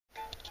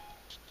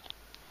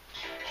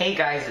Hey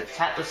guys, it's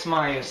Hatless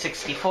Mario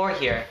 64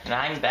 here, and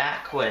I'm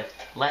back with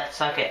Let's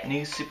Suck at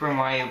New Super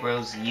Mario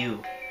Bros.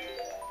 U.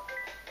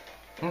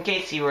 In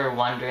case you were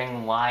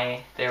wondering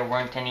why there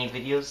weren't any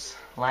videos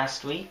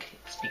last week,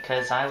 it's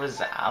because I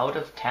was out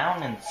of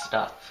town and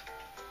stuff.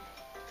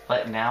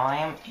 But now I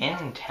am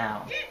in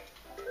town.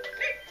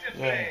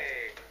 Yay.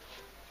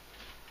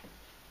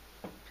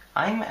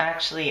 I'm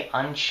actually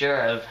unsure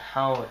of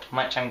how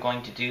much I'm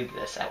going to do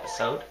this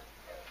episode.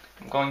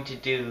 I'm going to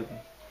do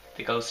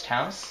the ghost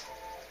house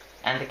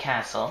and the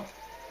castle,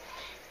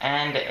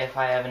 and if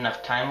I have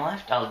enough time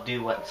left, I'll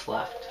do what's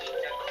left.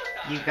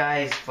 You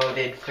guys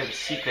voted for the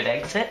secret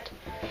exit,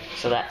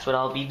 so that's what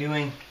I'll be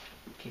doing,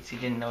 in case you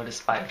didn't notice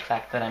by the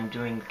fact that I'm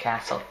doing the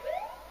castle.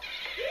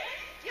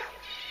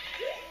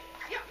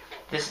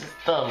 This is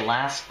the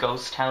last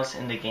ghost house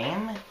in the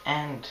game,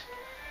 and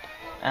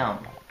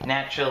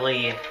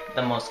naturally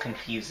the most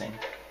confusing.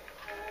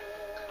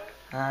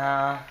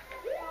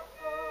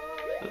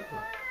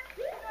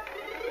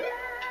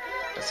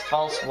 There's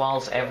false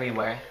walls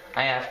everywhere.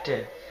 I have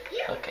to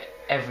look at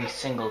every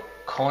single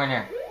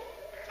corner.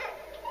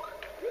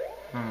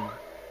 I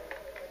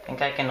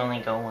think I can only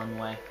go one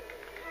way.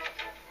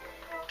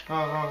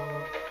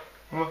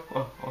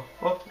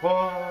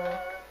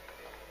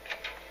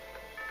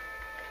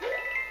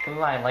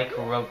 Ooh, I like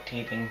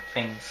rotating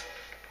things.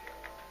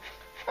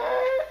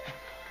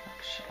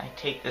 Should I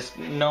take this?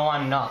 No,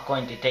 I'm not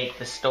going to take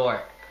this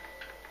door.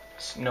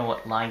 Just know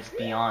what lies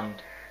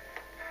beyond.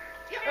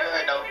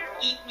 Don't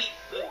eat me,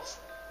 please.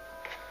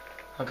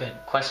 Oh good.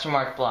 Question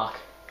mark block.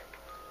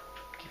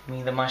 Give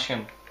me the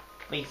mushroom.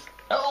 Please.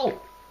 No!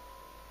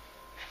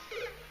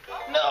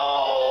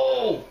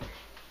 No!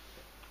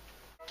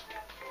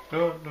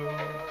 No.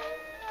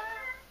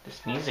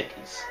 This music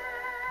is,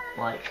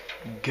 like,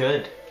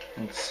 good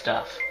and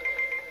stuff.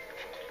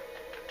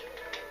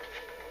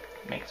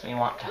 Makes me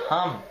want to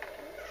hum.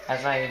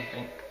 As I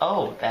think,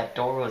 oh, that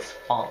door was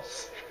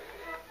false.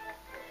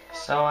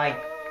 So I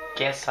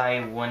guess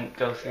I wouldn't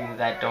go through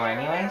that door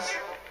anyways.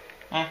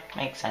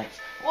 Makes sense.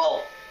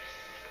 Whoa!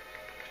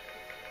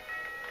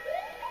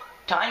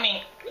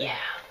 Timing! Yeah.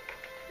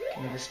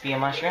 Can this be a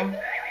mushroom?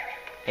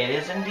 It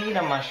is indeed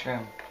a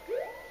mushroom.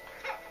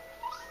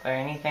 Is there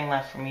anything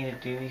left for me to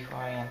do before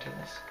I enter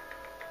this?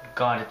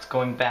 God, it's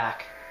going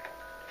back.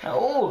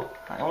 Oh!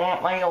 I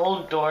want my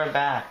old door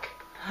back.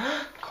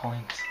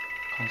 Coins.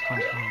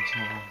 Coins.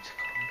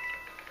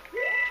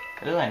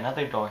 Ooh,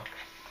 another door.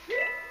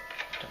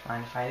 Don't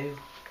mind if I do.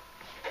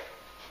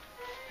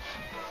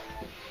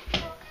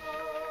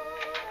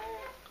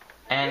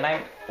 And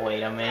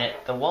wait a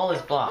minute, the wall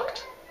is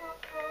blocked.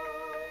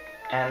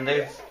 And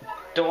there's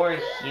a door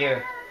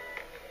here.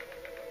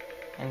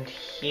 And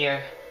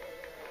here.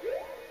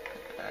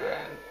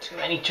 Too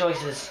many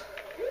choices.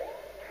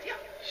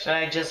 Should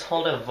I just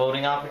hold a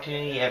voting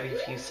opportunity every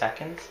few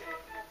seconds?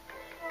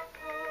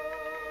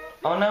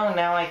 Oh no,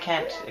 now I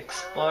can't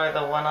explore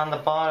the one on the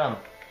bottom.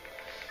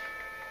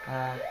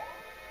 I'm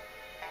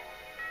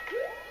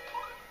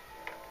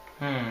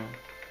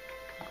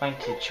going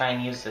to try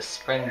and use the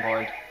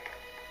springboard.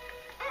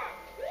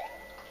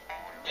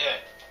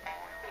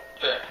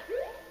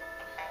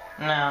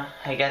 No,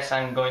 I guess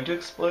I'm going to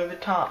explore the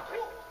top.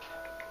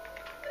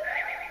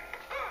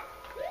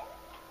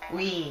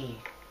 Whee!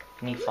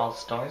 Any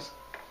false doors?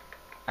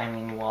 I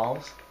mean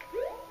walls?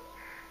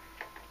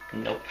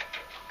 Nope.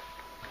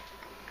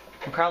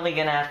 I'm probably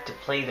gonna have to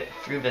play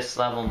through this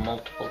level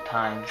multiple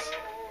times.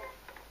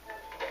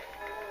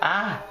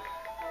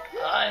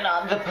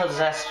 Not the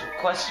possessed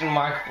question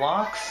mark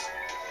blocks.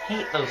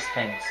 Hate those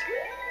things.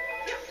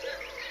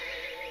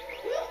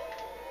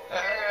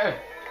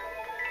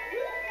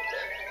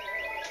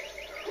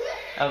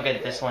 Oh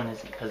good, this one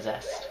isn't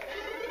possessed.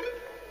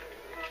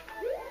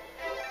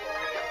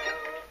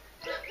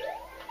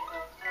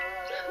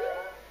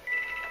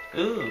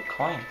 Ooh,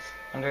 coins.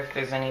 Wonder if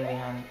there's any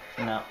behind...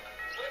 No.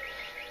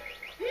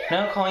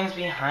 No coins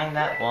behind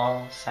that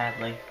wall,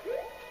 sadly.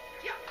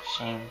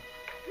 Shame.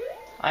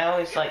 I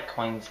always like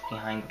coins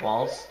behind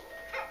walls.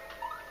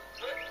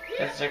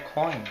 Because they're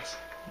coins.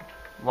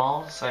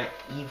 Walls are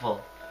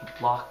evil. They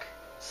block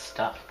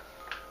stuff.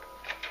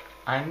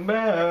 I'm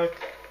back!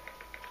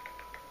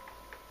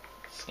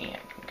 Let's see, I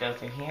can go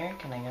through here.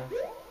 Can I go?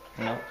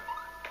 Nope.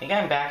 I think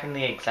I'm back in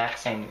the exact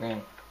same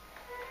room.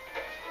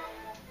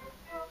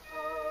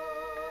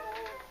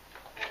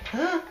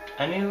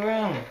 A new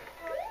room!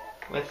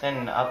 With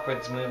an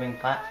upwards moving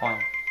platform.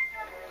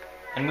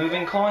 And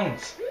moving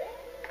coins!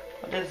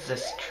 What is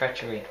this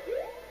treachery?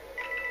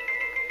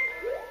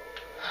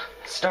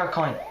 Star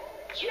coin!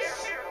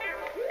 Yes!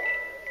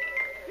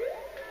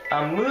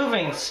 A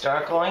moving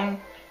star coin?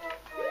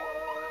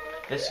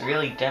 This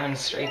really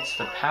demonstrates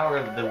the power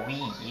of the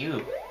Wii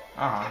U.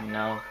 Oh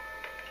no.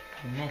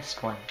 I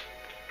missed one.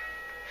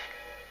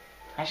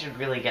 I should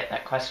really get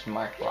that question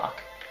mark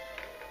block.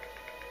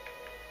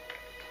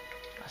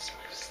 Must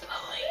move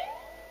slowly.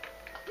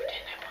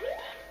 Pretend I wanted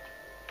them.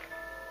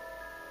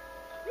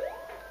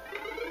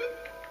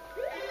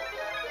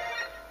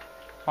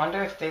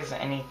 Wonder if there's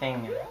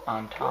anything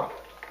on top.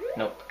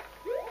 Nope.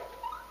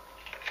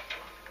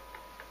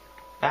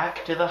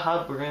 back to the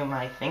hub room,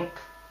 I think.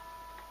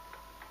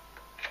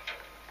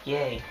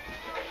 Yay.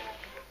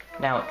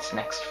 Now it's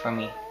next for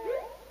me.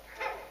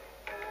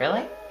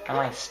 Really? Am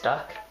I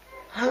stuck?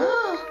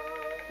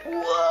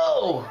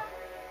 Whoa!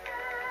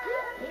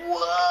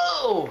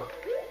 Whoa!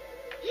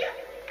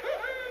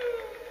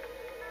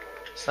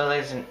 So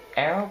there's an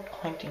arrow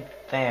pointing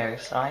there,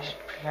 so I should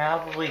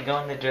probably go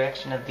in the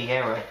direction of the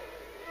arrow.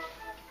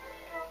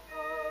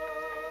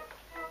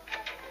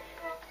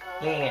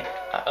 Yeah,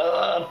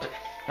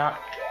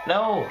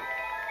 no!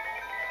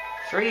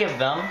 3 of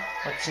them.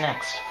 What's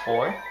next?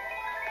 4?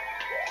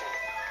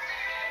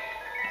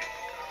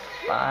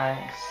 5,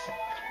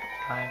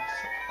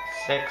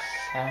 6,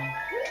 7.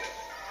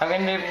 How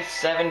can there be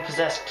 7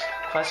 possessed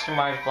question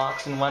mark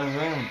blocks in one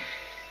room?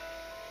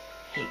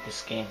 Hate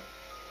this game.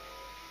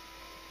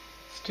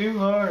 It's too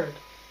hard.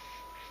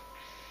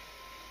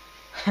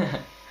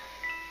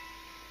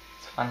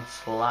 It's fun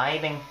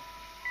sliding.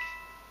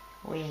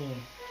 Whee.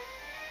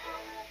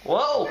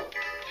 Whoa!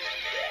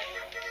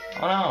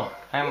 Oh no,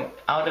 I'm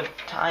out of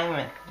time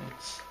and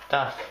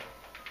stuff.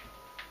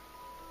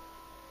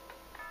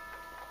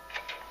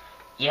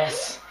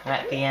 Yes, I'm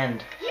at the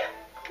end.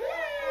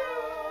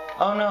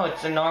 Oh no,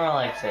 it's a normal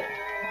exit.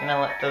 I'm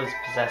gonna let those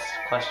possessed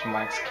question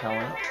marks kill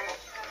me.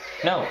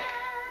 No,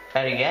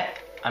 better yet,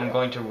 I'm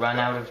going to run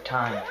out of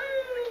time.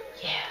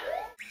 Yeah.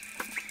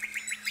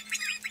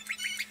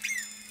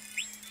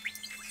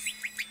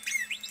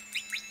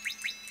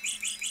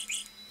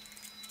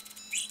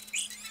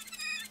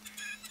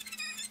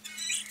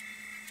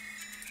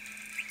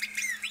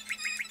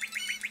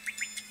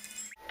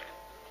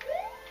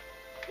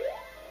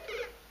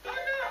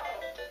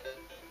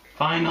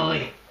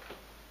 Finally!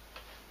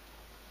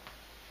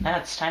 Now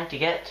it's time to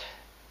get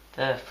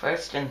the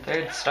 1st and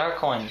 3rd star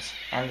coins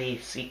and the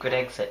secret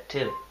exit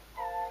too.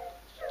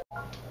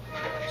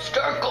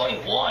 Star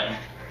coin 1!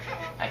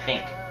 I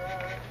think.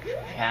 I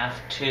have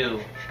to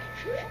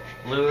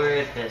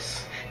lure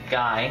this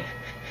guy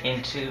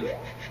into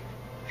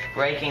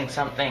breaking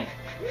something.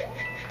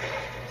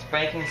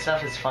 Breaking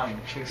stuff is fun,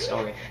 true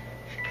story.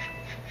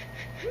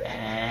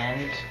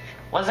 And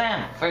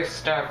Wazam! 1st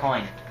star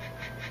coin.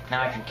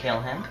 Now I can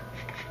kill him.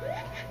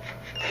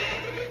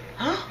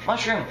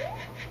 Mushroom!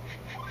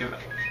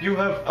 You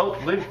have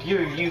outlived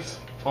your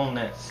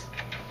usefulness,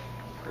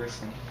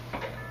 person.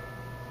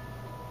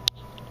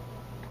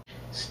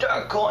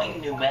 Star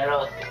coin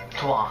numero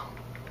 3.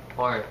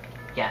 Or,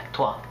 yeah,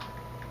 3.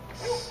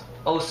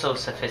 Oh, so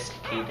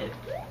sophisticated.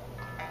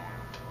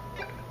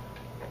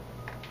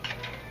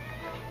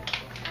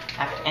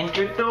 Have to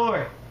enter a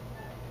door.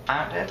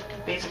 I don't have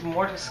the basic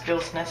mortar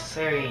skills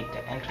necessary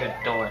to enter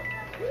a door.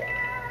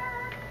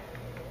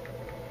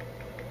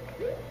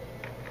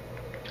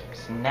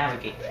 Just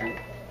navigate through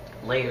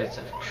layers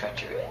of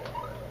treachery.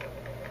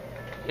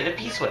 Hit a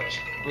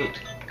P-switch. Boot.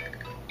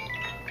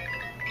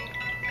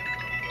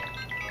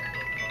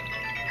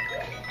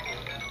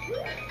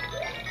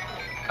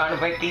 Gotta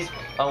break these.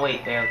 Oh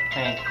wait, they're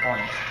turning into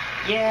coins.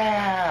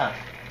 Yeah!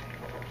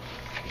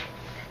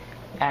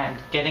 And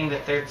getting the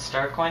 3rd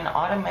star coin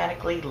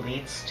automatically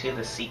leads to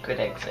the secret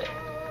exit.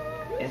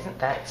 Isn't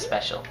that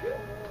special?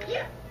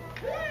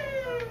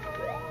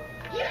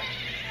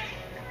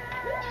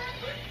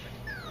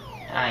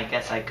 I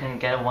guess I couldn't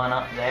get a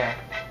 1-up there.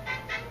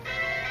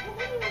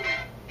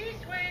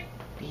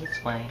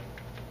 This way.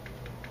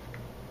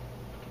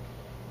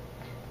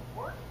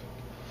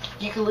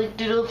 You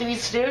collected all 3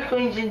 star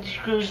coins and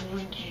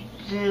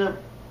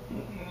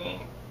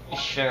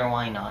sure,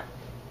 why not?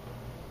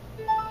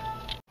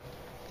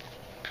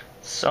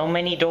 So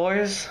many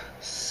doors,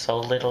 so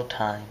little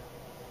time.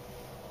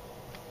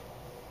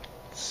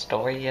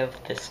 Story of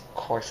this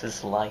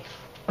course's life.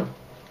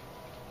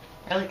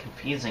 Really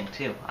confusing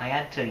too. I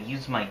had to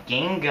use my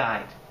game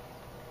guide.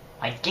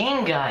 My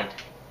game guide!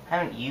 I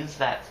haven't used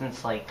that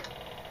since like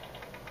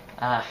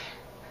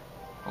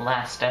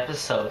last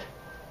episode.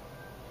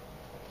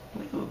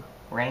 Ooh,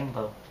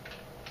 rainbow.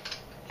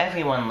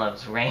 Everyone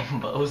loves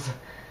rainbows,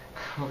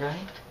 right?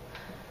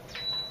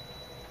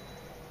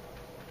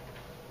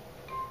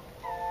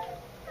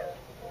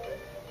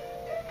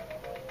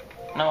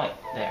 No, wait,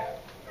 there.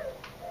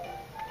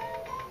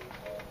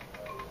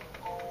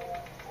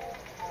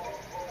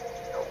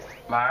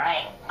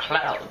 Merengue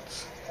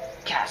Clouds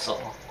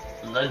Castle.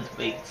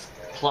 Ludwig's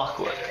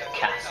Clockwork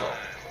Castle.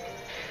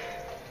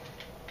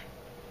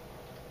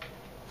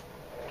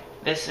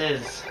 This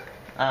is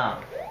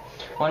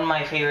one of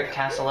my favorite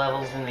castle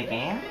levels in the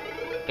game.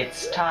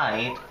 It's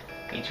tied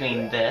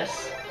between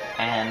this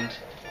and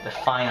the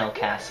final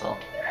castle.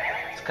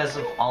 It's because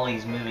of all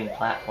these moving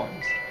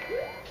platforms.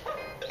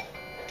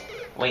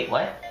 Wait,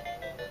 what?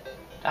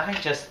 Did I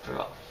just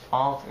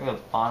fall through a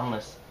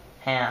bottomless...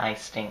 I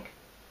stink.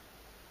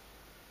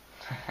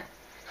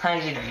 I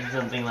should do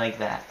something like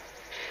that.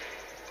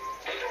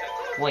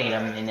 Wait a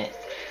minute.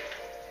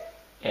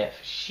 If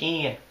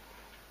she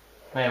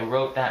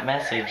wrote that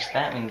message,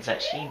 that means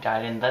that she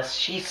died and thus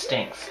she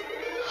stinks.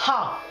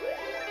 Ha!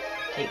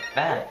 Take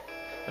that,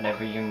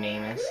 whatever your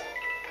name is.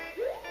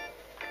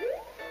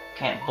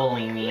 Can't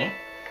bully me.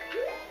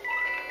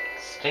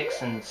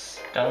 Sticks and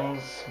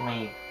stones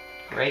may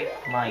break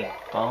my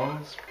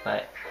bones,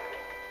 but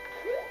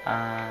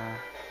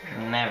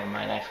never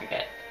mind, I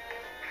forget.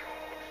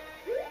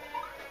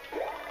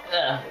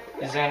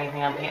 Is there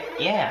anything up here?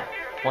 Yeah,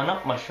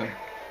 1-up mushroom.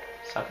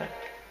 Sucker.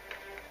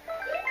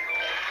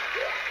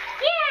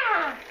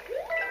 Yeah!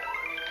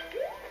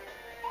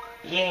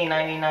 Yay,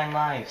 99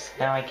 lives.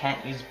 Now I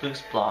can't use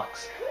boost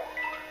blocks.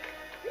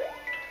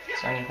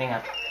 Is there anything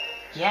up?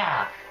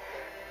 Yeah!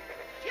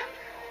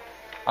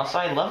 Also,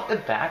 I love the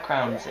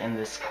backgrounds in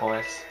this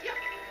course.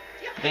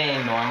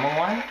 The normal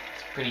one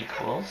is pretty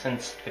cool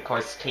since the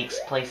course takes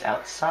place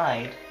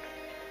outside,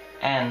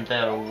 and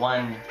the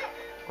one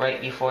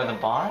right before the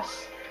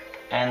boss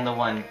and the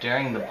one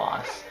during the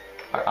boss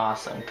are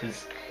awesome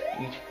because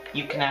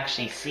you can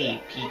actually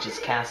see Peach's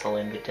castle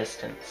in the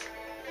distance.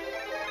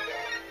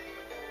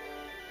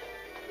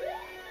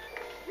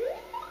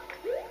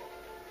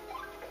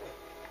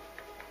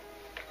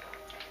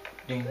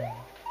 Ding.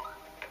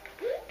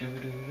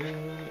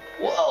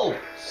 Whoa!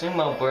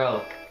 Sumo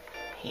bro.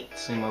 Hate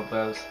sumo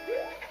bros.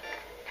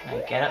 Can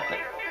I get up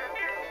there?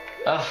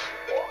 Ugh.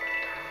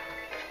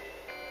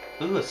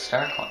 Ooh, a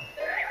star coin.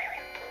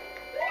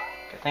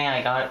 Good thing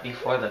I got it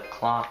before the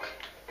clock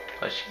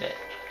pushed it.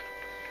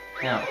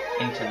 No,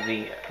 into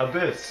the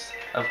abyss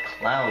of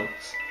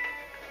clouds.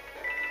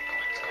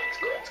 Coins,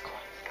 coins, coins,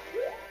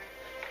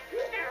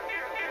 coins.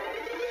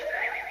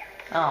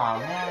 Aw,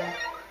 man.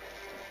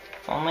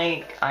 If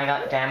only I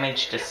got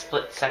damaged a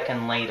split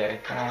second later,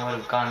 then I would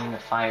have gone into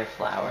Fire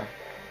Flower.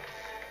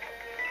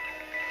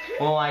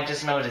 Well, I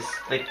just noticed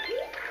the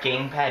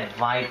gamepad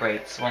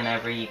vibrates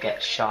whenever you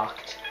get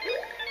shocked.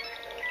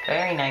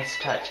 Very nice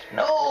touch.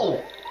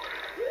 No!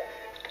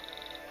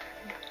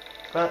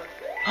 But,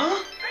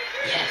 huh?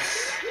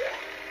 Yes!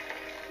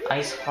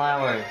 Ice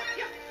Flower.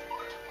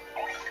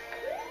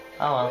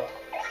 Oh well.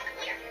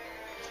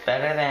 It's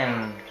better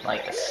than,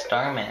 like, a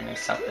Starman or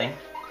something.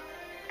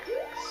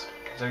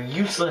 They're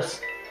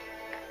useless.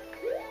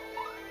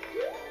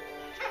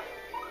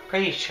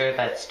 Pretty sure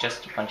that's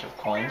just a bunch of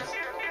coins.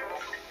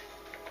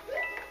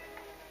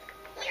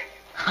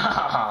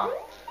 Haha!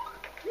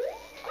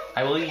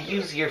 I will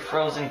use your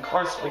frozen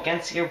course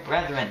against your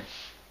brethren.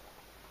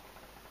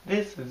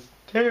 This is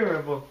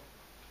terrible.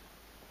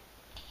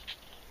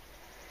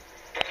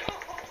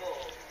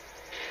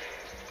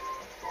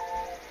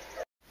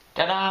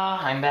 Ta-da!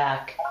 I'm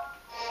back.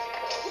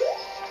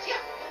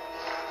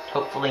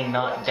 Hopefully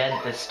not dead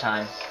this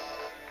time.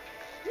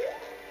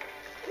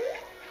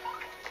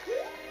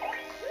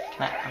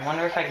 I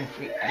wonder if I can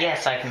freeze...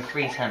 Yes, I can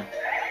freeze him.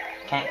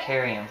 Can't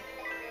carry him.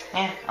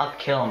 I'll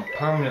kill him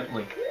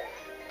permanently.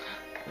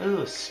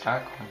 Ooh, star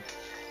coin.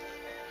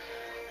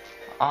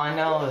 Oh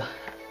no,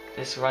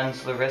 this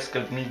runs the risk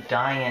of me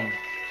dying.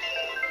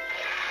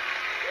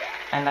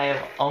 And I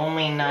have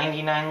only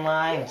 99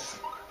 lives.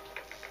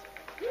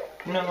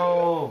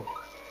 No.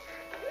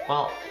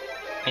 Well,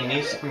 in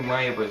New Super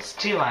Mario Bros.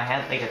 2, I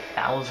had like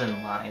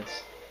 1,000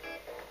 lives.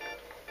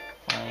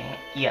 Wait,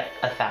 yeah,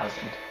 1,000.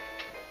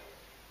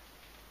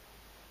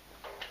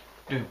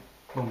 Boom,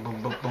 boom,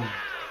 boom, boom, boom,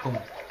 boom,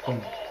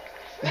 boom.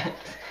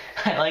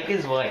 I like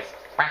his voice.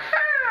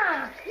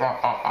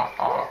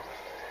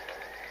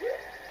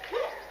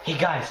 Hey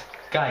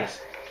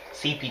guys,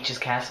 see Peach's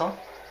castle?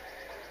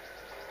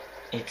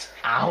 It's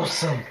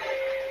awesome.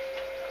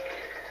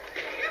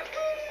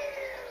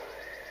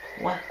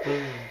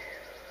 Wahoo.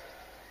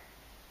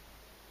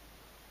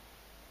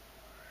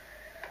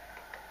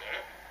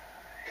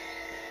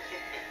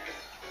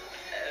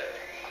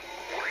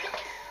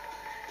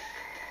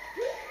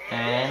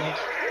 And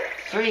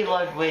 3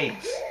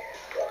 Ludwigs.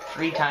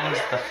 3 times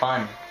the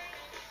fun.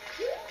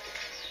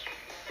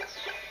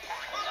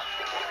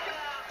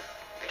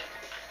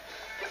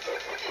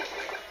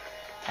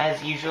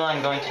 As usual,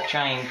 I'm going to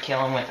try and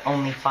kill him with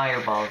only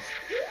fireballs.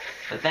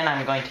 But then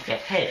I'm going to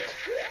get hit.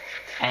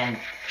 And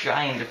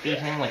try and defeat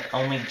him with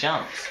only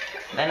jumps.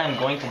 Then I'm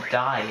going to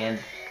die and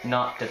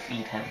not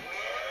defeat him.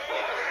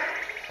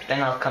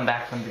 Then I'll come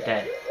back from the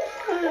dead.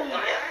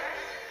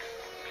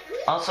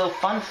 Also,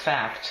 fun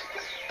fact.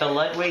 The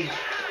Ludwig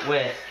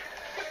with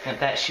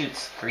that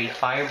shoots 3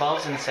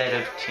 fireballs instead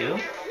of 2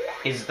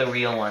 is the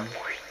real one.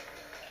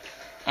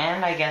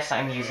 And I guess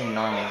I'm using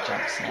normal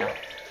jumps now.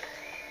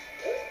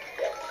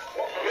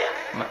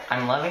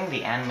 I'm loving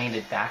the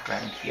animated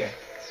background here.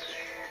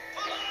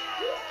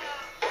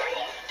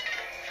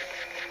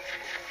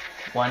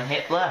 1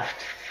 hit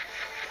left.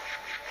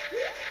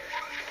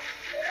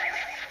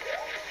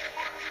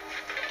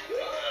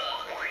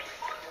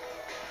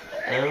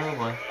 Oh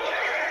boy.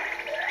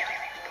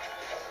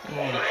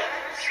 Yay.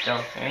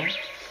 Still 3.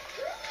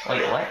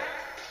 Wait, what?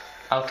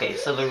 Okay,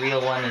 so the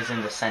real one is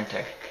in the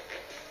center.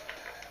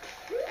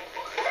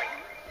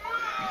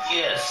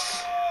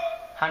 Yes!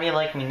 How do you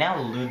like me now,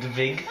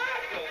 Ludwig?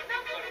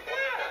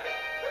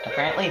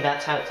 Apparently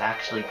that's how it's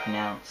actually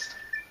pronounced.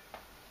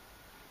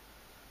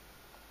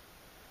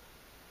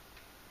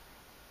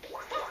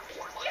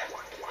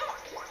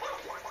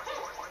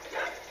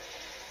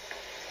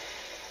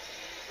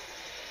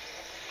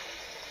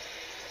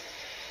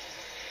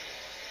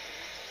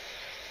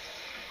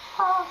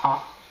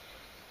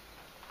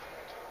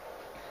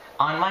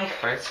 on my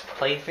first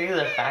playthrough,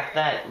 the fact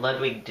that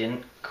Ludwig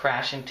didn't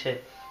crash into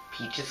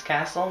Peach's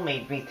castle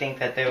made me think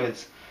that there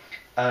was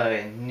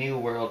a New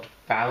World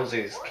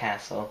Bowser's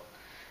castle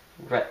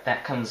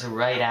that comes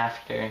right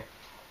after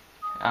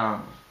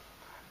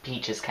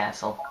Peach's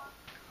castle.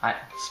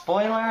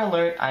 Spoiler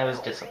alert, I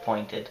was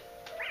disappointed.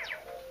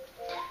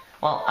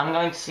 Well, I'm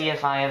going to see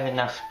if I have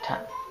enough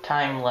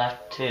time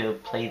left to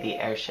play the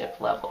airship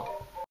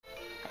level.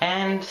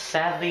 And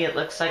sadly, it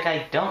looks like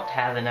I don't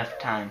have enough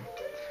time.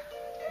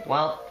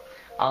 Well,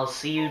 I'll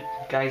see you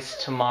guys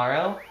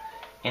tomorrow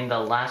in the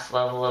last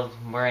level of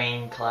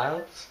Merengue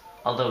Clouds,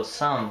 although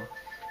some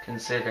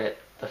consider it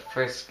the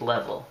first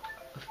level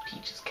of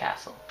Peach's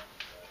castle.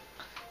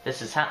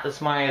 This is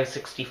Hatless Mario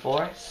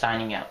 64,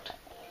 signing out.